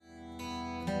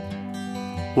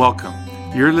Welcome.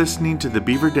 You're listening to the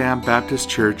Beaver Dam Baptist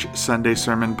Church Sunday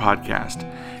Sermon Podcast.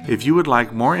 If you would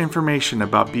like more information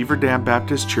about Beaver Dam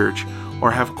Baptist Church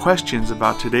or have questions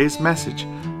about today's message,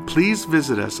 please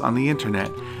visit us on the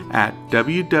internet at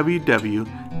www.bdbc.org.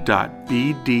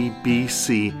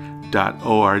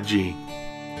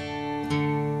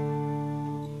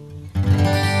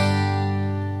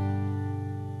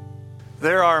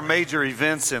 There are major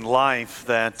events in life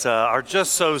that are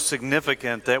just so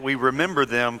significant that we remember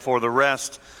them for the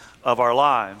rest of our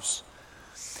lives.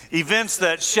 Events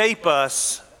that shape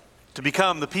us to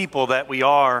become the people that we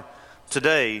are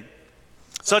today.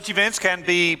 Such events can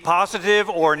be positive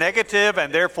or negative,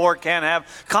 and therefore can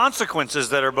have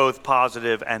consequences that are both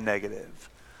positive and negative.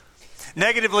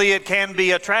 Negatively, it can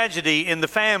be a tragedy in the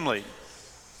family,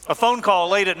 a phone call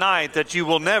late at night that you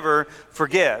will never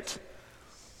forget,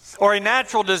 or a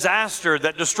natural disaster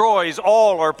that destroys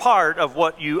all or part of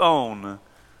what you own.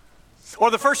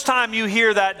 Or the first time you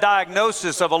hear that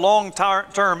diagnosis of a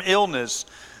long-term illness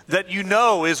that you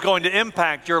know is going to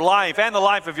impact your life and the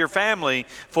life of your family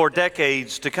for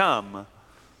decades to come.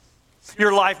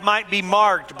 Your life might be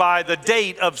marked by the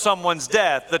date of someone's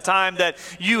death, the time that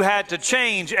you had to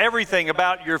change everything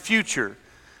about your future,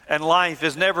 and life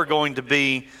is never going to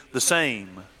be the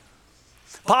same.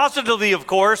 Positively, of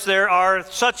course, there are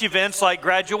such events like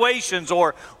graduations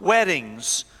or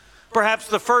weddings. Perhaps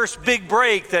the first big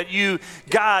break that you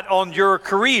got on your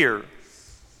career.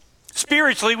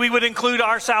 Spiritually, we would include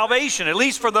our salvation. At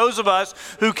least for those of us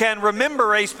who can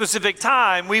remember a specific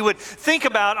time, we would think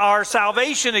about our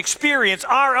salvation experience,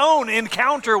 our own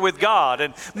encounter with God.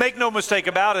 And make no mistake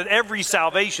about it, every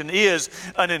salvation is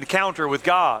an encounter with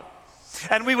God.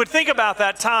 And we would think about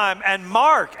that time and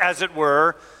mark, as it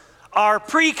were, our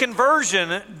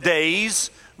pre-conversion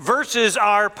days versus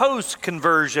our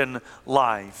post-conversion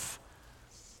life.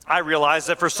 I realize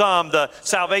that for some, the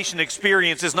salvation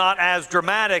experience is not as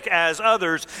dramatic as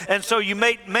others, and so you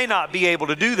may not be able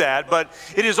to do that, but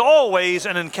it is always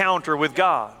an encounter with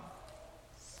God.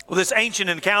 Well, this ancient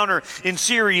encounter in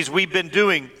series we've been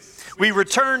doing, we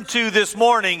return to this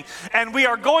morning, and we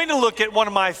are going to look at one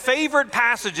of my favorite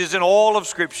passages in all of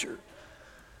Scripture.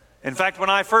 In fact, when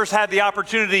I first had the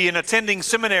opportunity in attending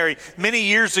seminary many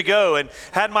years ago and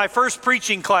had my first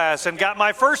preaching class and got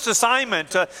my first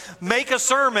assignment to make a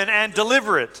sermon and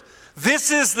deliver it, this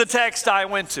is the text I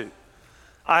went to,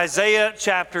 Isaiah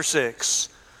chapter 6.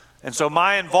 And so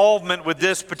my involvement with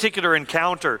this particular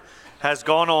encounter has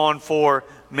gone on for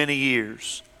many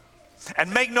years.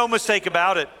 And make no mistake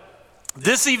about it,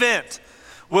 this event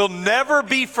will never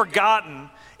be forgotten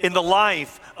in the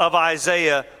life of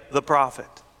Isaiah the prophet.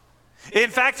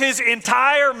 In fact, his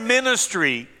entire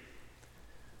ministry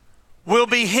will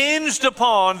be hinged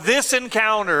upon this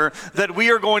encounter that we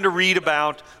are going to read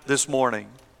about this morning.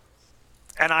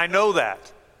 And I know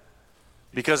that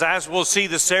because as we'll see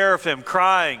the seraphim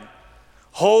crying,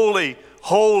 "Holy,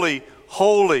 holy,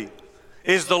 holy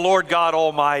is the Lord God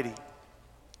Almighty."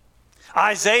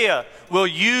 Isaiah will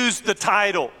use the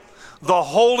title, the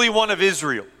Holy One of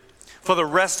Israel, for the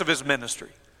rest of his ministry.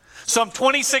 Some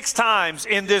 26 times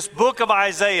in this book of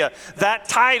Isaiah, that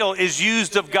title is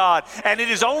used of God, and it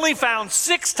is only found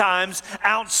 6 times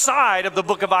outside of the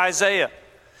book of Isaiah,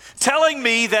 telling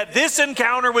me that this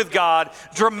encounter with God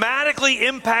dramatically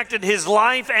impacted his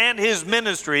life and his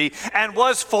ministry and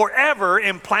was forever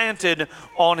implanted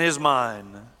on his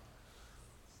mind.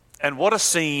 And what a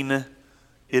scene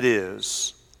it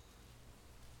is.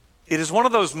 It is one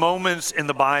of those moments in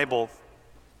the Bible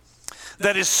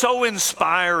that is so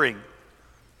inspiring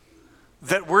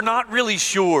that we're not really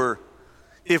sure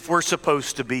if we're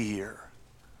supposed to be here.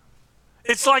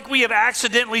 It's like we have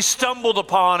accidentally stumbled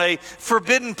upon a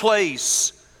forbidden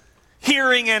place,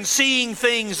 hearing and seeing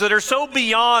things that are so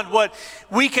beyond what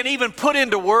we can even put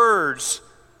into words,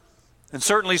 and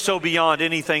certainly so beyond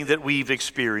anything that we've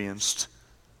experienced.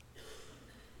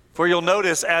 For you'll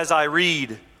notice as I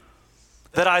read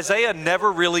that Isaiah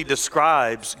never really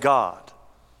describes God.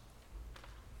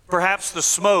 Perhaps the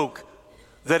smoke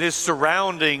that is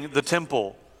surrounding the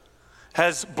temple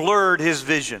has blurred his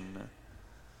vision.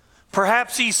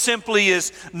 Perhaps he simply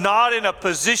is not in a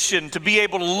position to be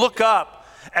able to look up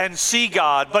and see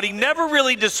God, but he never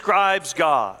really describes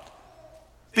God.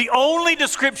 The only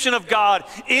description of God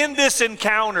in this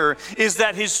encounter is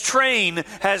that his train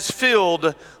has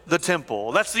filled the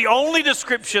temple. That's the only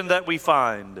description that we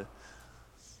find.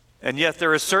 And yet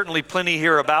there is certainly plenty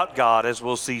here about God, as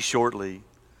we'll see shortly.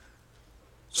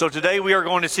 So today we are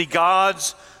going to see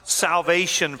God's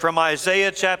salvation from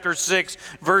Isaiah chapter 6,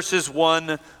 verses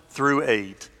 1 through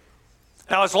 8.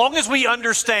 Now, as long as we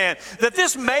understand that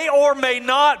this may or may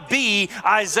not be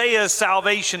Isaiah's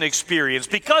salvation experience,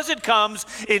 because it comes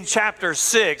in chapter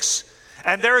 6,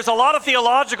 and there is a lot of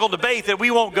theological debate that we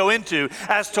won't go into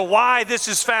as to why this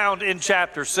is found in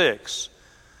chapter 6.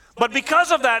 But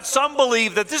because of that, some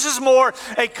believe that this is more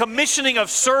a commissioning of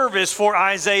service for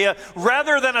Isaiah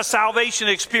rather than a salvation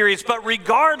experience. But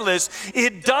regardless,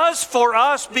 it does for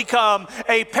us become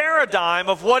a paradigm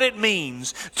of what it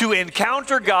means to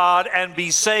encounter God and be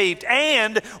saved,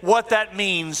 and what that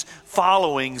means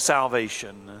following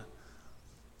salvation.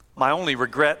 My only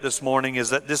regret this morning is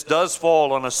that this does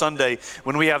fall on a Sunday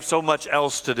when we have so much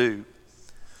else to do,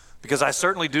 because I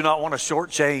certainly do not want to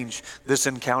shortchange this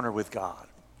encounter with God.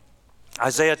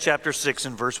 Isaiah chapter 6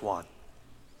 and verse 1.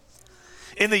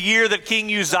 In the year that King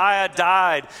Uzziah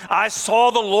died, I saw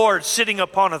the Lord sitting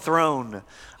upon a throne,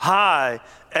 high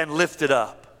and lifted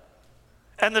up,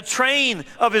 and the train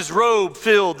of his robe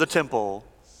filled the temple.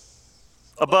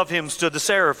 Above him stood the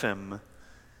seraphim.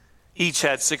 Each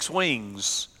had 6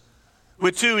 wings.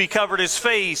 With 2 he covered his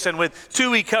face, and with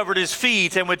 2 he covered his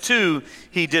feet, and with 2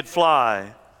 he did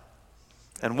fly.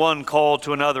 And one called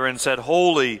to another and said,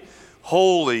 Holy,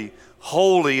 holy,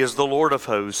 holy is the Lord of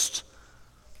hosts.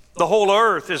 The whole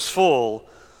earth is full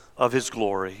of his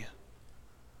glory.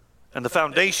 And the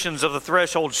foundations of the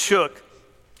threshold shook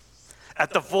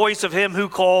at the voice of him who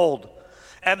called,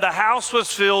 and the house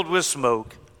was filled with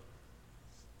smoke.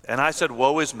 And I said,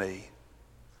 Woe is me,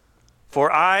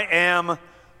 for I am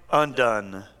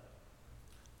undone,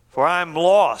 for I am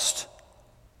lost.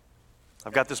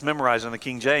 I've got this memorized in the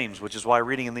King James, which is why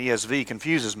reading in the ESV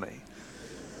confuses me.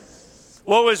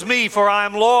 Woe is me, for I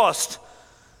am lost,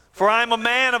 for I am a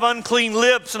man of unclean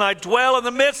lips, and I dwell in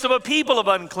the midst of a people of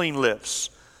unclean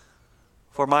lips.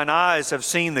 For mine eyes have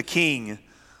seen the King,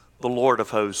 the Lord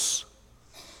of hosts.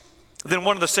 Then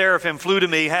one of the seraphim flew to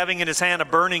me, having in his hand a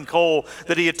burning coal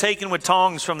that he had taken with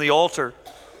tongs from the altar.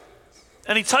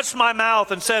 And he touched my mouth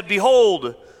and said,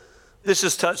 Behold, this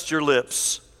has touched your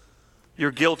lips.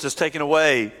 Your guilt is taken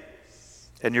away,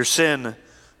 and your sin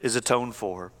is atoned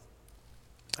for.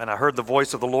 And I heard the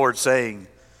voice of the Lord saying,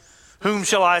 Whom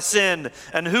shall I send,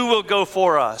 and who will go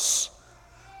for us?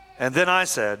 And then I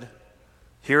said,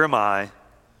 Here am I,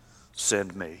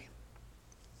 send me.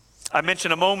 I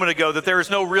mentioned a moment ago that there is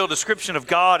no real description of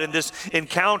God in this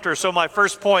encounter, so my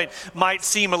first point might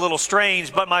seem a little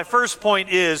strange, but my first point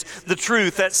is the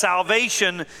truth that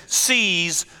salvation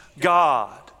sees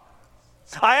God.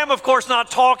 I am, of course,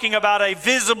 not talking about a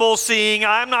visible seeing.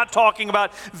 I am not talking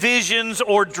about visions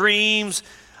or dreams.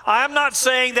 I am not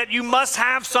saying that you must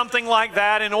have something like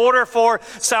that in order for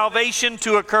salvation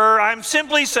to occur. I'm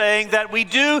simply saying that we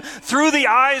do, through the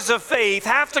eyes of faith,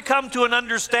 have to come to an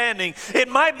understanding. It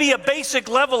might be a basic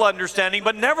level understanding,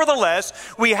 but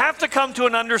nevertheless, we have to come to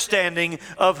an understanding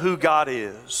of who God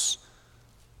is.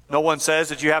 No one says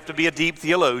that you have to be a deep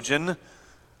theologian,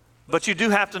 but you do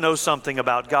have to know something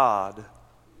about God.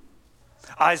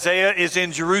 Isaiah is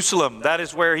in Jerusalem. That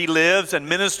is where he lives and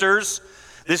ministers.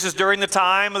 This is during the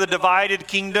time of the divided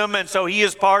kingdom, and so he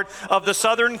is part of the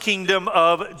southern kingdom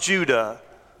of Judah.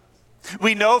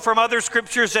 We know from other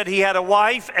scriptures that he had a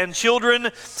wife and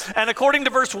children, and according to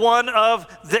verse 1 of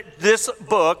this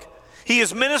book, he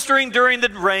is ministering during the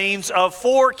reigns of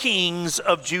 4 kings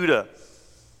of Judah.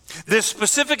 This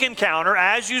specific encounter,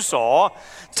 as you saw,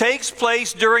 takes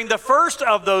place during the first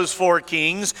of those 4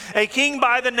 kings, a king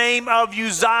by the name of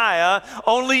Uzziah,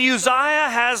 only Uzziah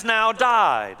has now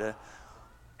died.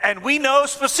 And we know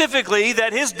specifically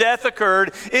that his death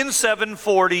occurred in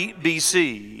 740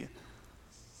 BC.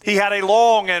 He had a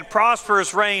long and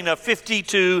prosperous reign of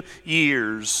 52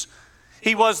 years.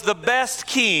 He was the best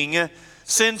king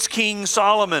since King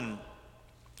Solomon.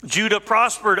 Judah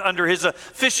prospered under his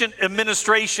efficient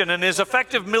administration and his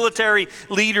effective military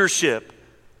leadership.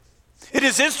 It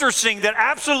is interesting that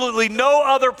absolutely no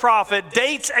other prophet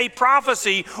dates a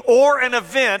prophecy or an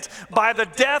event by the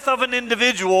death of an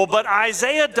individual, but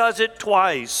Isaiah does it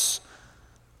twice.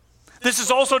 This is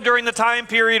also during the time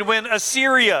period when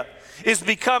Assyria is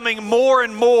becoming more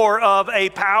and more of a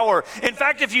power. In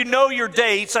fact, if you know your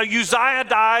dates, Uzziah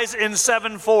dies in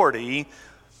 740.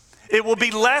 It will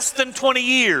be less than 20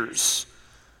 years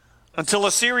until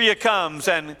Assyria comes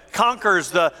and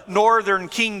conquers the northern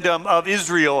kingdom of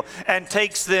Israel and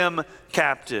takes them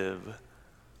captive.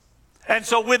 And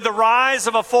so with the rise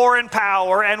of a foreign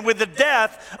power and with the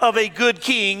death of a good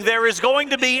king, there is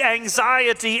going to be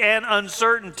anxiety and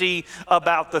uncertainty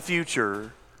about the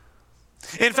future.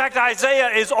 In fact, Isaiah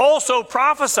is also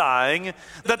prophesying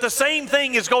that the same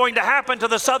thing is going to happen to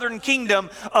the southern kingdom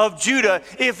of Judah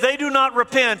if they do not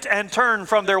repent and turn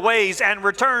from their ways and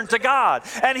return to God.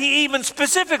 And he even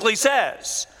specifically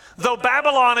says, though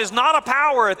Babylon is not a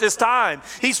power at this time,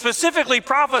 he specifically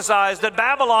prophesies that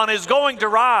Babylon is going to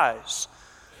rise.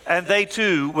 And they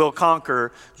too will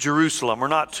conquer Jerusalem. Or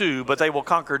not too, but they will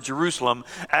conquer Jerusalem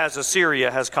as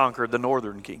Assyria has conquered the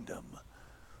northern kingdom.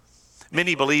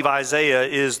 Many believe Isaiah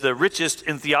is the richest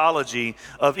in theology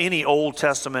of any Old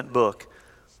Testament book.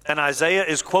 And Isaiah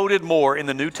is quoted more in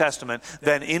the New Testament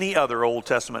than any other Old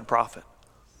Testament prophet.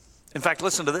 In fact,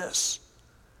 listen to this.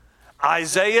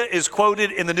 Isaiah is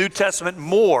quoted in the New Testament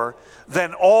more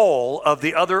than all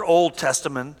the other Old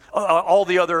Testament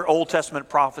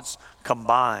prophets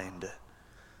combined.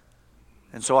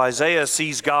 And so Isaiah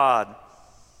sees God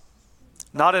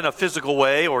not in a physical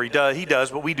way, or he does,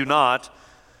 but we do not.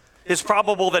 It's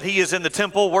probable that he is in the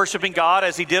temple worshiping God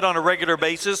as he did on a regular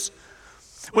basis,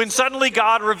 when suddenly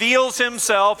God reveals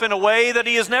himself in a way that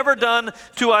he has never done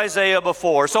to Isaiah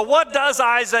before. So what does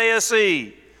Isaiah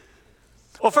see?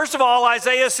 Well, first of all,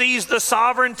 Isaiah sees the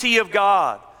sovereignty of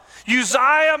God.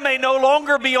 Uzziah may no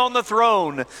longer be on the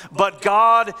throne, but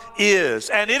God is.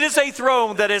 And it is a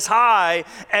throne that is high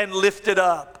and lifted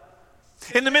up.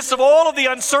 In the midst of all of the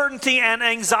uncertainty and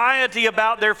anxiety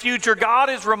about their future, God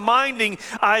is reminding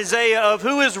Isaiah of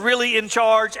who is really in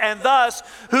charge and thus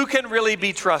who can really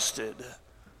be trusted.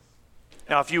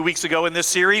 Now, a few weeks ago in this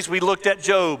series, we looked at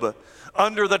Job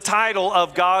under the title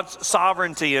of God's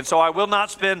sovereignty. And so I will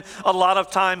not spend a lot of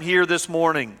time here this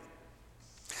morning.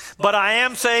 But I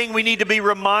am saying we need to be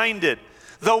reminded,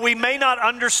 though we may not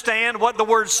understand what the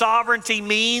word sovereignty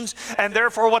means and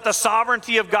therefore what the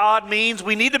sovereignty of God means,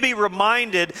 we need to be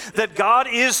reminded that God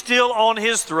is still on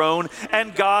his throne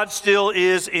and God still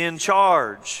is in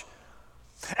charge.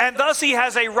 And thus he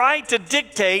has a right to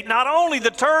dictate not only the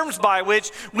terms by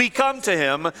which we come to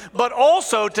him, but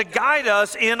also to guide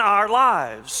us in our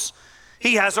lives.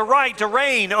 He has a right to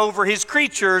reign over his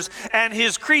creatures, and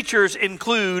his creatures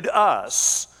include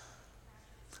us.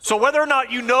 So whether or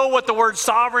not you know what the word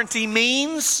sovereignty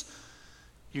means,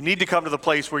 you need to come to the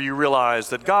place where you realize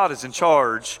that God is in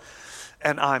charge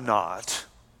and I'm not.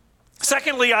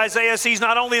 Secondly, Isaiah sees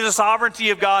not only the sovereignty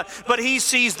of God, but he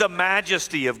sees the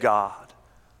majesty of God.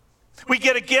 We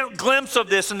get a glimpse of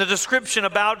this in the description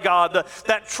about God,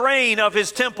 that train of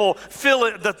his temple,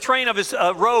 the train of his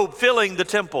robe filling the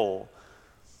temple.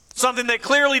 Something that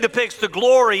clearly depicts the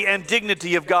glory and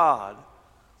dignity of God.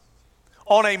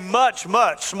 On a much,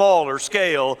 much smaller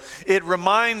scale, it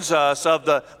reminds us of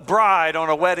the bride on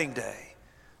a wedding day.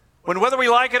 When, whether we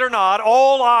like it or not,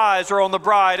 all eyes are on the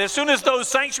bride. As soon as those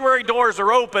sanctuary doors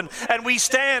are open and we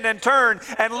stand and turn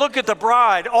and look at the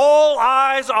bride, all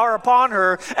eyes are upon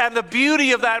her and the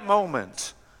beauty of that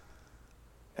moment.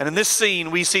 And in this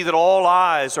scene, we see that all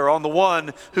eyes are on the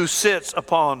one who sits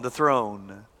upon the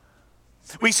throne.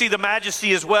 We see the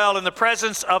majesty as well in the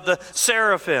presence of the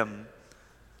seraphim.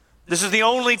 This is the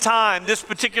only time this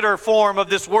particular form of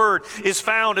this word is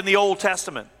found in the Old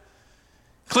Testament.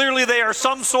 Clearly, they are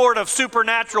some sort of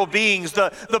supernatural beings.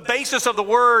 The basis of the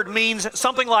word means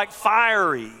something like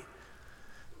fiery.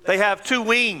 They have two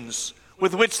wings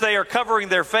with which they are covering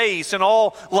their face in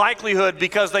all likelihood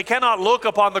because they cannot look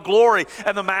upon the glory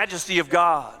and the majesty of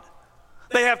God.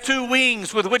 They have two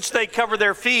wings with which they cover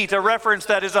their feet, a reference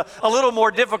that is a little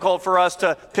more difficult for us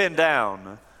to pin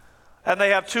down. And they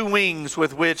have two wings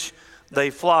with which they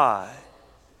fly.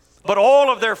 But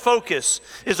all of their focus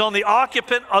is on the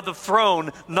occupant of the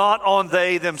throne, not on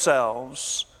they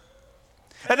themselves.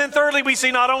 And then thirdly, we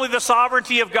see not only the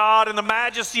sovereignty of God and the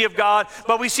majesty of God,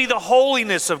 but we see the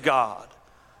holiness of God.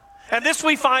 And this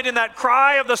we find in that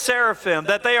cry of the seraphim,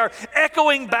 that they are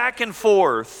echoing back and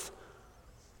forth.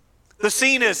 The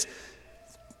scene is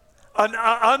an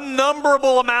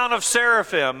unnumberable amount of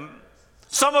seraphim,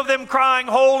 some of them crying,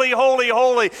 holy, holy,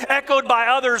 holy, echoed by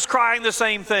others crying the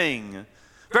same thing.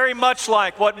 Very much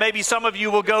like what maybe some of you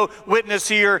will go witness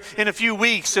here in a few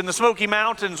weeks in the Smoky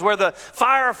Mountains, where the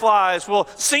fireflies will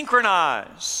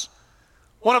synchronize.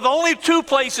 One of the only two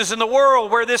places in the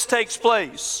world where this takes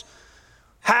place.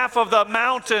 Half of the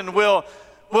mountain will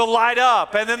light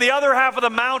up, and then the other half of the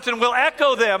mountain will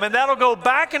echo them, and that'll go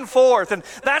back and forth. And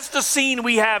that's the scene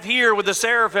we have here with the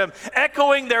seraphim,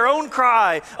 echoing their own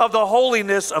cry of the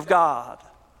holiness of God.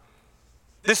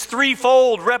 This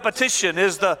threefold repetition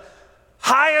is the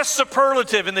highest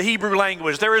superlative in the Hebrew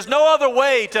language. There is no other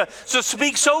way to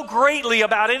speak so greatly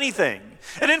about anything.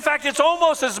 And in fact, it's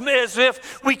almost as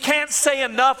if we can't say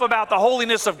enough about the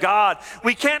holiness of God.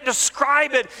 We can't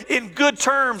describe it in good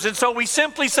terms. And so we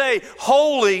simply say,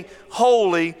 holy,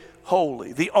 holy,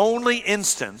 holy. The only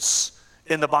instance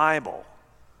in the Bible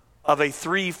of a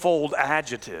threefold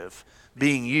adjective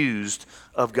being used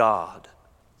of God.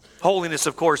 Holiness,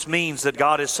 of course, means that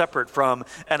God is separate from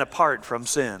and apart from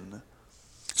sin.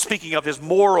 Speaking of his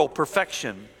moral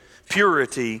perfection,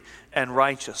 purity, and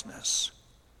righteousness.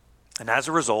 And as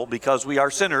a result, because we are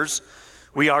sinners,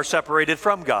 we are separated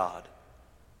from God.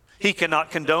 He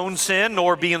cannot condone sin,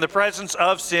 nor be in the presence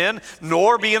of sin,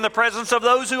 nor be in the presence of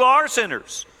those who are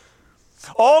sinners.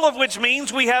 All of which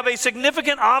means we have a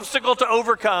significant obstacle to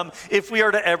overcome if we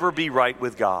are to ever be right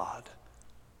with God.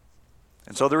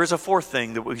 And so there is a fourth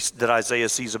thing that Isaiah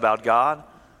sees about God.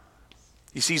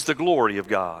 He sees the glory of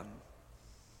God.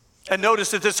 And notice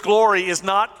that this glory is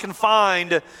not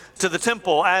confined to the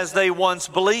temple as they once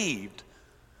believed.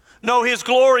 No, his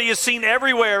glory is seen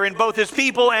everywhere in both his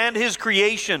people and his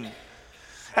creation.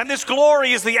 And this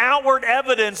glory is the outward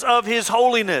evidence of his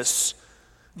holiness.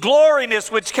 Glory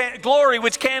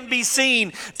which can be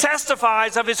seen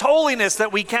testifies of his holiness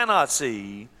that we cannot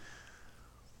see.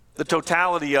 The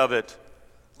totality of it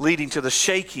leading to the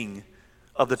shaking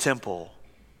of the temple.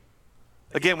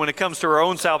 Again, when it comes to our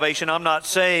own salvation, I'm not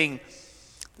saying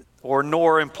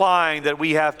nor implying that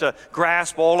we have to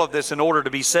grasp all of this in order to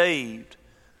be saved.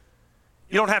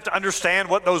 You don't have to understand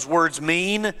what those words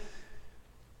mean.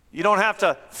 You don't have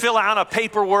to fill out a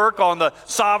paperwork on the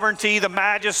sovereignty, the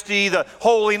majesty, the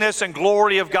holiness and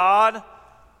glory of God.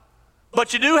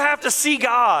 But you do have to see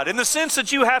God in the sense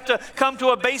that you have to come to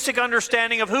a basic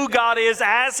understanding of who God is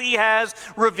as he has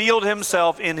revealed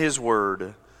himself in his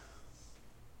word.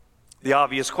 The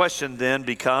obvious question then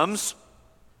becomes,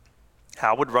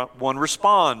 how would one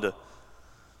respond?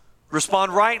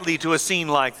 Respond rightly to a scene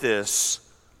like this?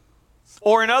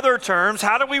 Or in other terms,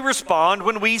 how do we respond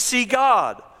when we see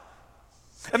God?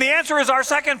 And the answer is our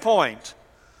second point.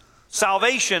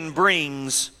 Salvation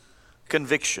brings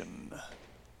conviction.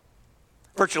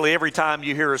 Virtually every time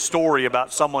you hear a story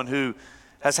about someone who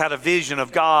has had a vision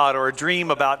of God or a dream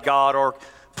about God or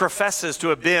professes to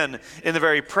have been in the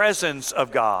very presence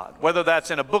of God, whether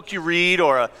that's in a book you read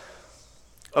or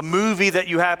a movie that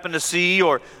you happen to see,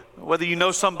 or whether you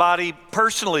know somebody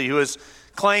personally who has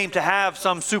claimed to have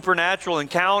some supernatural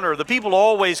encounter, the people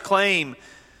always claim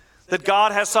that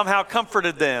God has somehow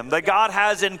comforted them, that God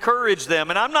has encouraged them.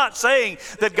 And I'm not saying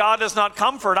that God does not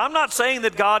comfort. I'm not saying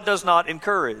that God does not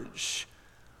encourage.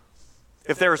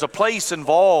 If there is a place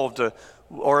involved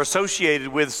or associated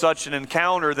with such an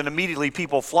encounter, then immediately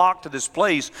people flock to this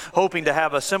place hoping to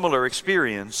have a similar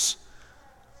experience.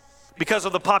 Because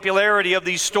of the popularity of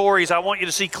these stories, I want you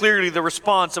to see clearly the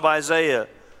response of Isaiah.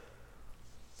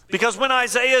 Because when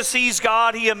Isaiah sees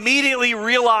God, he immediately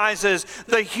realizes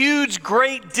the huge,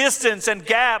 great distance and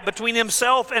gap between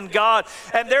himself and God,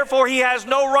 and therefore he has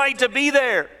no right to be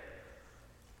there.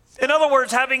 In other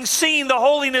words, having seen the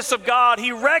holiness of God,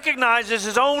 he recognizes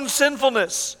his own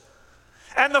sinfulness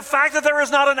and the fact that there is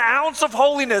not an ounce of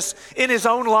holiness in his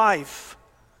own life,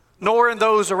 nor in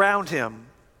those around him.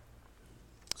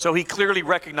 So he clearly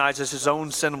recognizes his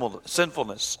own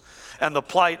sinfulness and the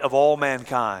plight of all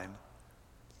mankind.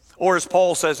 Or as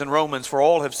Paul says in Romans, for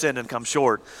all have sinned and come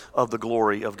short of the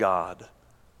glory of God.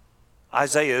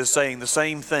 Isaiah is saying the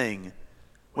same thing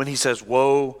when he says,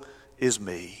 woe is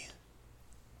me.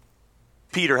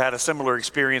 Peter had a similar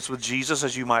experience with Jesus,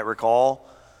 as you might recall.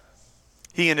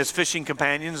 He and his fishing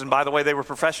companions, and by the way, they were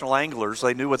professional anglers.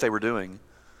 They knew what they were doing.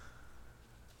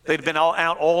 They'd been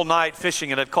out all night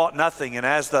fishing and had caught nothing. And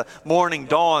as the morning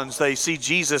dawns, they see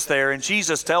Jesus there. And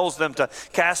Jesus tells them to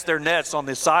cast their nets on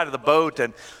the side of the boat.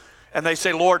 And they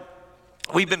say, Lord,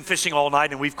 we've been fishing all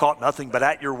night and we've caught nothing, but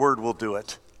at your word we'll do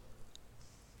it.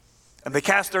 And they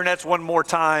cast their nets one more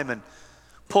time and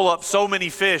pull up so many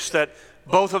fish that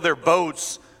both of their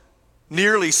boats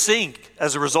nearly sink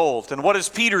as a result. And what is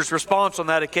Peter's response on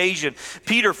that occasion?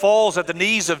 Peter falls at the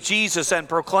knees of Jesus and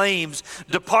proclaims,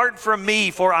 depart from me,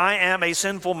 for I am a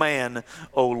sinful man,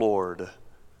 O Lord.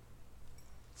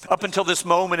 Up until this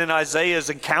moment in Isaiah's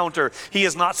encounter, he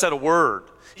has not said a word.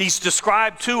 He's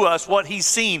described to us what he's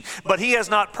seen, but he has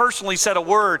not personally said a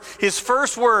word. His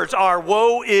first words are,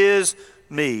 woe is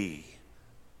me.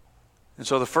 And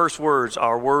so the first words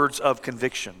are words of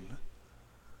conviction.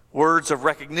 Words of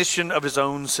recognition of his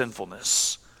own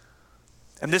sinfulness.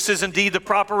 And this is indeed the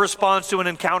proper response to an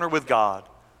encounter with God.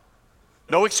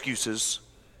 No excuses,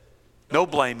 no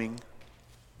blaming,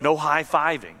 no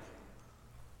high-fiving,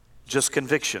 just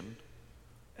conviction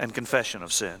and confession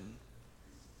of sin.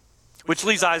 Which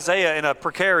leaves Isaiah in a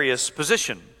precarious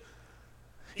position.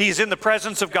 He is in the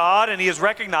presence of God, and he has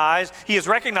recognized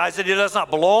that he does not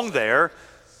belong there.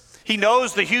 He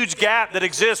knows the huge gap that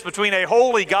exists between a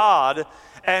holy God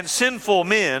and sinful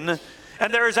men,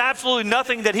 and there is absolutely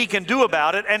nothing that he can do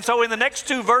about it. And so in the next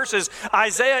two verses,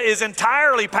 Isaiah is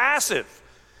entirely passive.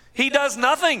 He does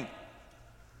nothing.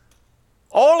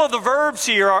 All of the verbs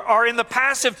here are in the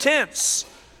passive tense.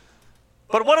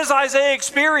 But what does Isaiah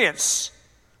experience?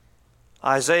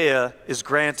 Isaiah is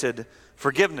granted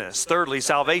forgiveness. Thirdly,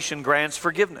 salvation grants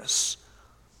forgiveness.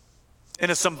 In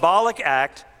a symbolic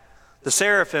act, the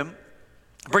seraphim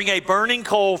bring a burning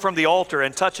coal from the altar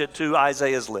and touch it to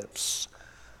Isaiah's lips.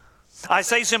 I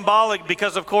say symbolic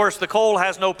because, of course, the coal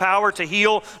has no power to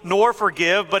heal nor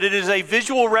forgive, but it is a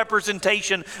visual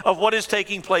representation of what is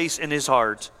taking place in his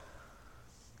heart.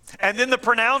 And then the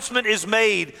pronouncement is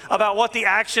made about what the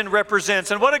action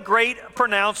represents. And what a great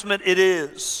pronouncement it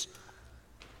is.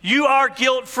 You are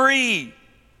guilt-free.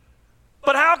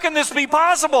 But how can this be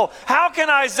possible? How can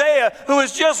Isaiah, who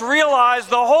has just realized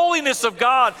the holiness of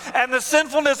God and the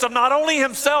sinfulness of not only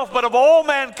himself but of all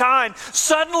mankind,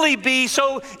 suddenly be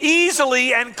so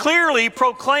easily and clearly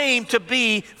proclaimed to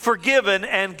be forgiven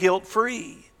and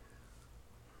guilt-free?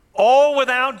 All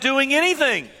without doing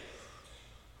anything.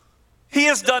 He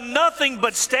has done nothing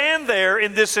but stand there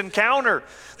in this encounter.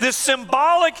 This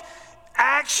symbolic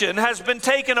action has been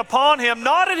taken upon him,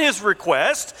 not at his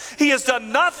request. He has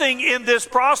done nothing in this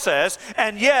process,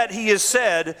 and yet he has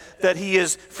said that he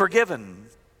is forgiven.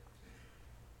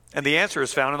 And the answer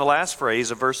is found in the last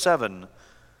phrase of verse 7.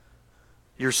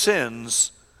 Your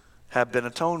sins have been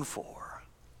atoned for.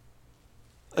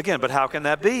 Again, but how can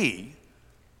that be?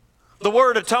 The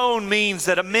word atone means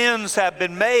that amends have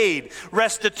been made.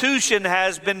 Restitution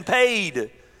has been paid.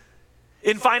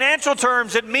 In financial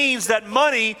terms, it means that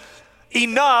money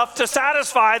enough to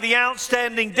satisfy the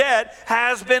outstanding debt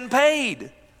has been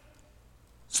paid.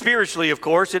 Spiritually, of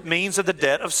course, it means that the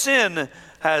debt of sin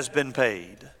has been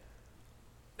paid.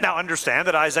 Now, understand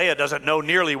that Isaiah doesn't know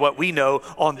nearly what we know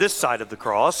on this side of the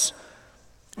cross.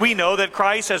 We know that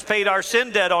Christ has paid our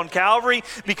sin debt on Calvary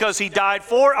because he died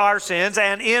for our sins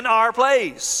and in our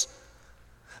place.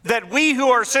 That we who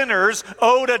are sinners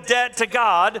owed a debt to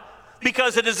God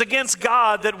because it is against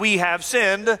God that we have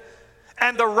sinned.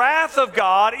 And the wrath of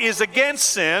God is against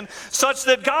sin, such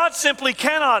that God simply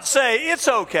cannot say, it's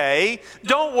okay,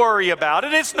 don't worry about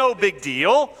it, it's no big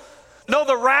deal. No,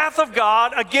 the wrath of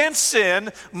God against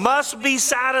sin must be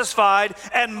satisfied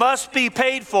and must be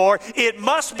paid for. It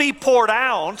must be poured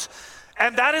out.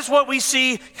 And that is what we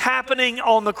see happening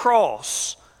on the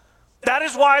cross. That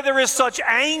is why there is such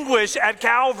anguish at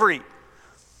Calvary,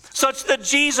 such that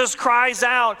Jesus cries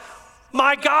out,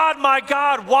 my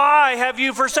God, why have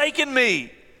you forsaken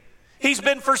me? He's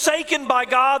been forsaken by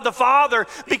God the Father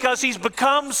because he's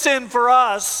become sin for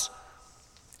us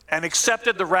and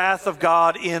accepted the wrath of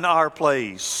God in our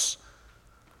place.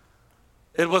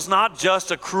 It was not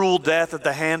just a cruel death at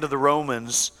the hand of the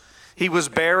Romans. He was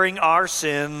bearing our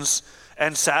sins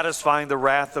and satisfying the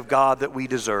wrath of God that we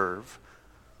deserve.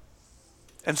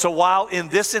 And so while in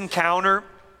this encounter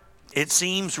it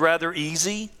seems rather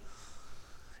easy,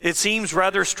 it seems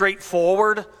rather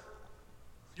straightforward,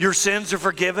 your sins are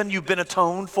forgiven, you've been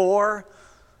atoned for,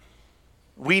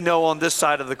 we know on this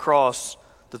side of the cross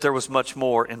that there was much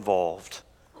more involved.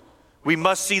 We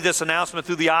must see this announcement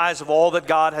through the eyes of all that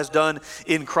God has done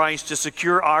in Christ to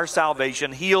secure our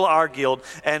salvation, heal our guilt,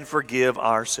 and forgive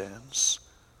our sins.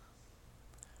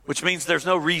 Which means there's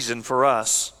no reason for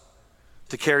us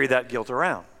to carry that guilt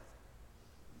around.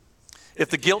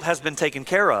 If the guilt has been taken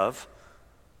care of,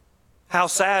 how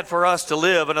sad for us to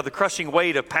live under the crushing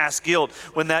weight of past guilt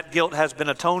when that guilt has been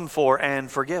atoned for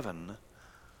and forgiven.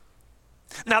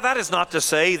 Now, that is not to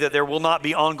say that there will not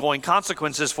be ongoing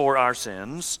consequences for our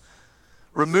sins.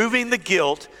 Removing the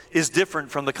guilt is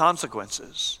different from the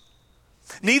consequences.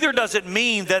 Neither does it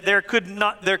mean that there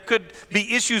could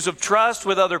be issues of trust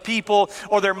with other people,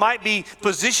 or there might be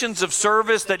positions of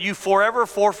service that you forever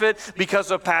forfeit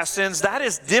because of past sins. That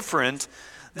is different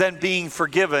than being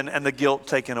forgiven and the guilt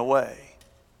taken away.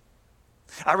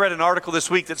 I read an article this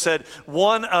week that said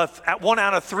one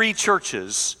out of 3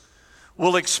 churches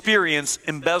will experience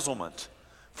embezzlement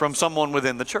from someone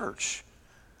within the church.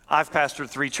 I've pastored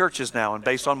 3 churches now, and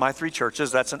based on my 3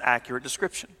 churches, that's an accurate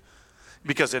description.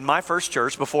 Because in my first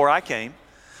church, before I came,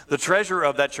 the treasurer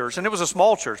of that church, and it was a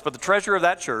small church, but the treasurer of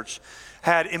that church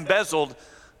had embezzled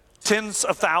tens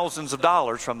of thousands of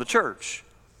dollars from the church.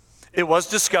 It was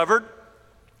discovered.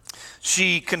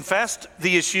 She confessed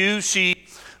the issue. She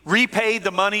repaid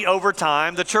the money over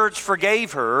time. The church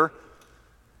forgave her.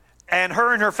 And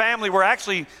her family were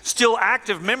actually still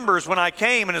active members when I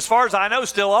came, and as far as I know,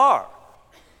 still are.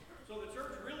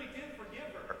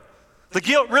 The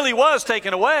guilt really was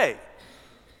taken away,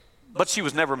 but she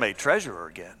was never made treasurer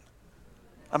again.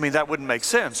 I mean, that wouldn't make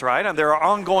sense, right? And there are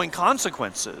ongoing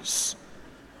consequences.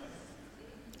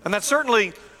 And that's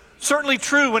certainly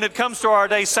true when it comes to our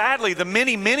day. Sadly, the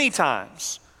many, many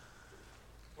times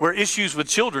where issues with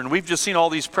children, we've just seen all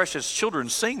these precious children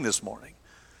sing this morning.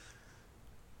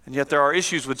 And yet there are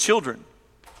issues with children.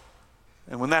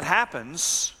 And when that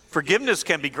happens, forgiveness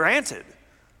can be granted,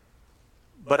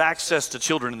 but access to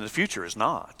children in the future is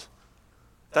not.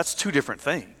 That's two different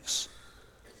things.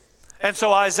 And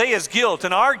so Isaiah's guilt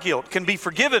and our guilt can be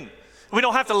forgiven. We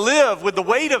don't have to live with the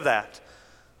weight of that.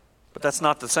 But that's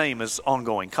not the same as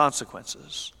ongoing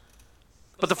consequences.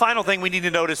 But the final thing we need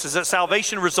to notice is that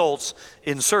salvation results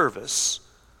in service.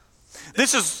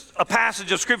 This is a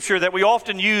passage of Scripture that we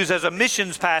often use as a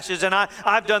missions passage, and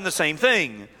I've done the same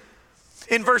thing.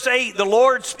 In verse 8, the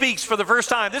Lord speaks for the first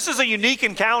time. This is a unique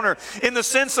encounter in the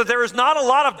sense that there is not a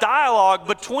lot of dialogue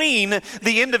between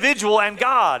the individual and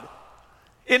God.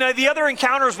 In the other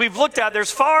encounters we've looked at,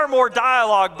 there's far more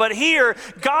dialogue, but here,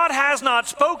 God has not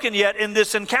spoken yet in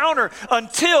this encounter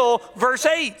until verse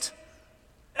 8.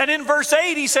 And in verse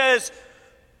 8, he says,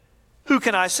 "Who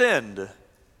can I send?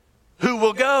 Who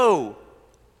will go?"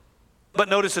 But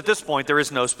notice at this point, there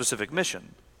is no specific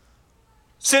mission.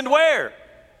 Send where?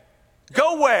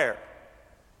 Go where?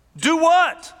 Do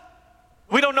what?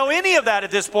 We don't know any of that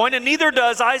at this point, and neither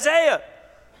does Isaiah.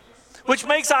 Which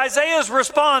makes Isaiah's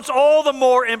response all the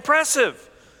more impressive.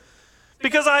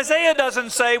 Because Isaiah doesn't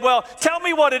say, well, tell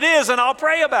me what it is and I'll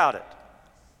pray about it.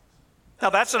 Now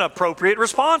that's an appropriate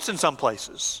response in some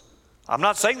places. I'm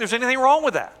not saying there's anything wrong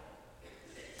with that.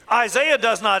 Isaiah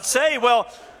does not say, well,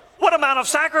 what amount of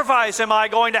sacrifice am I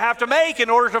going to have to make in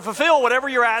order to fulfill whatever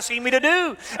you're asking me to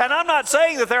do? And I'm not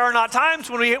saying that there are not times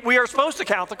when we are supposed to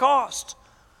count the cost.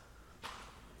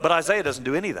 But Isaiah doesn't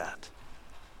do any of that.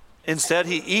 Instead,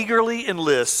 he eagerly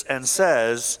enlists and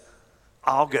says,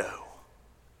 I'll go.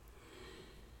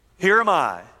 Here am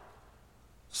I.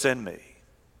 Send me.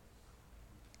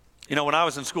 You know, when I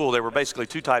was in school, there were basically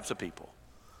two types of people.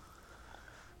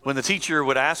 When the teacher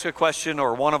would ask a question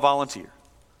or want to volunteer,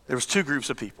 there was two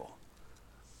groups of people.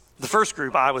 The first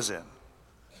group I was in,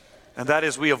 and that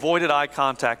is we avoided eye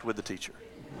contact with the teacher.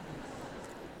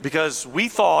 Because we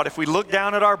thought if we looked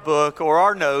down at our book or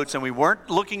our notes and we weren't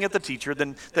looking at the teacher,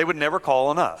 then they would never call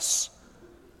on us.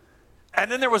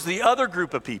 And then there was the other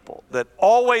group of people that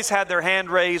always had their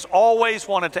hand raised, always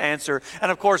wanted to answer.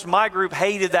 And of course, my group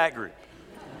hated that group.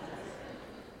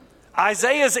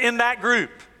 Isaiah's in that group.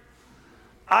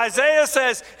 Isaiah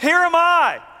says, here am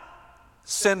I.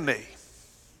 Send me.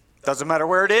 Doesn't matter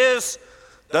where it is.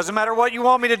 Doesn't matter what you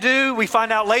want me to do. We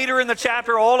find out later in the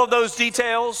chapter all of those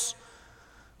details.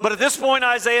 But at this point,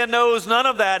 Isaiah knows none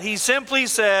of that. He simply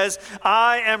says,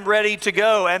 I am ready to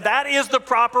go. And that is the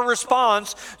proper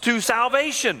response to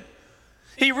salvation.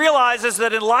 He realizes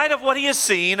that in light of what he has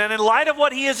seen and in light of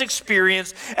what he has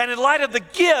experienced and in light of the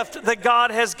gift that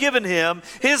God has given him,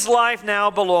 his life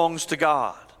now belongs to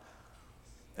God.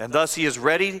 And thus he is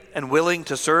ready and willing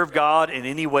to serve God in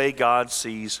any way God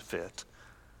sees fit.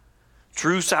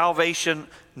 True salvation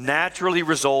naturally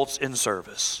results in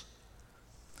service.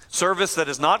 Service that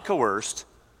is not coerced,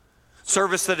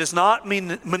 service that is not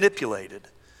manipulated,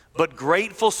 but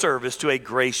grateful service to a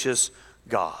gracious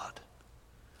God.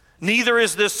 Neither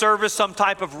is this service some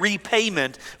type of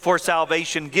repayment for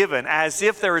salvation given, as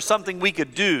if there is something we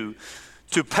could do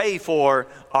to pay for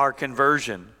our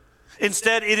conversion.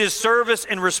 Instead, it is service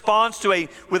in response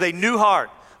with a new heart,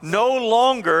 no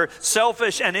longer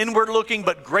selfish and inward looking,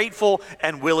 but grateful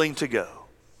and willing to go.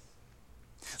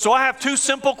 So I have two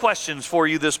simple questions for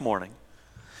you this morning.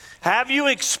 Have you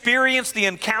experienced the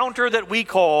encounter that we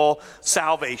call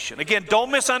salvation? Again, don't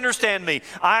misunderstand me.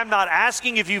 I'm not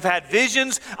asking if you've had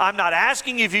visions. I'm not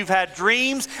asking if you've had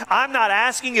dreams. I'm not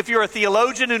asking if you're a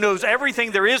theologian who knows everything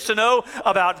there is to know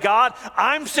about God.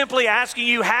 I'm simply asking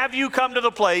you, have you come to the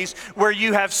place where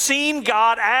you have seen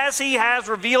God as He has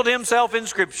revealed Himself in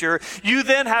Scripture? You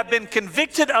then have been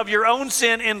convicted of your own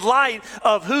sin in light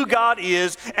of who God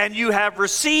is, and you have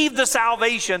received the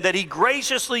salvation that He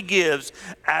graciously gives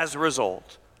as a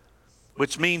result,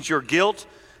 which means your guilt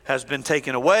has been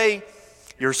taken away,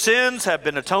 your sins have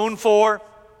been atoned for,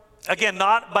 again,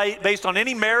 not based on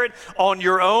any merit on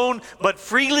your own, but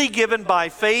freely given by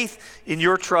faith in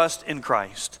your trust in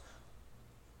Christ.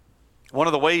 One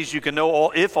of the ways you can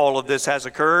know if all of this has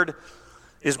occurred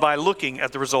is by looking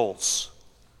at the results,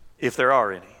 if there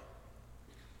are any.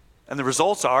 And the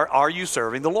results are you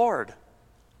serving the Lord?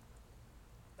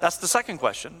 That's the second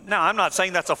question. Now, I'm not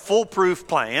saying that's a foolproof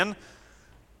plan.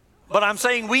 But I'm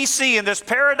saying we see in this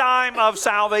paradigm of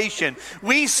salvation,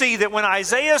 we see that when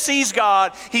Isaiah sees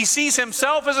God, he sees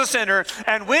himself as a sinner.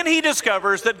 And when he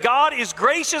discovers that God is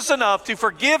gracious enough to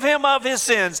forgive him of his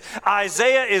sins,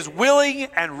 Isaiah is willing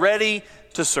and ready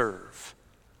to serve.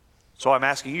 So I'm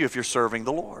asking you if you're serving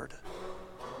the Lord.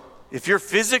 If you're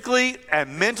physically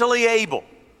and mentally able,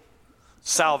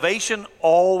 salvation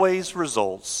always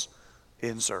results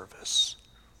in service.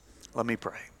 Let me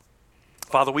pray.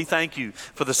 Father, we thank you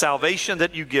for the salvation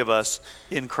that you give us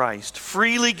in Christ,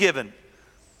 freely given,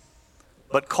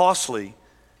 but costly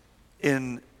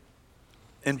in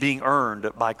being earned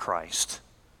by Christ.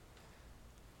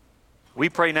 We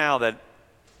pray now that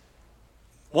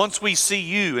once we see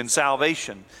you in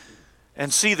salvation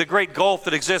and see the great gulf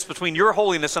that exists between your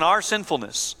holiness and our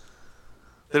sinfulness,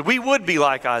 that we would be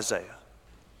like Isaiah.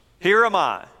 Here am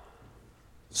I,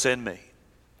 send me.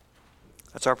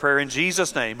 That's our prayer in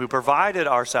Jesus' name, who provided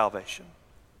our salvation.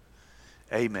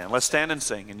 Amen. Let's stand and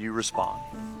sing, and you respond.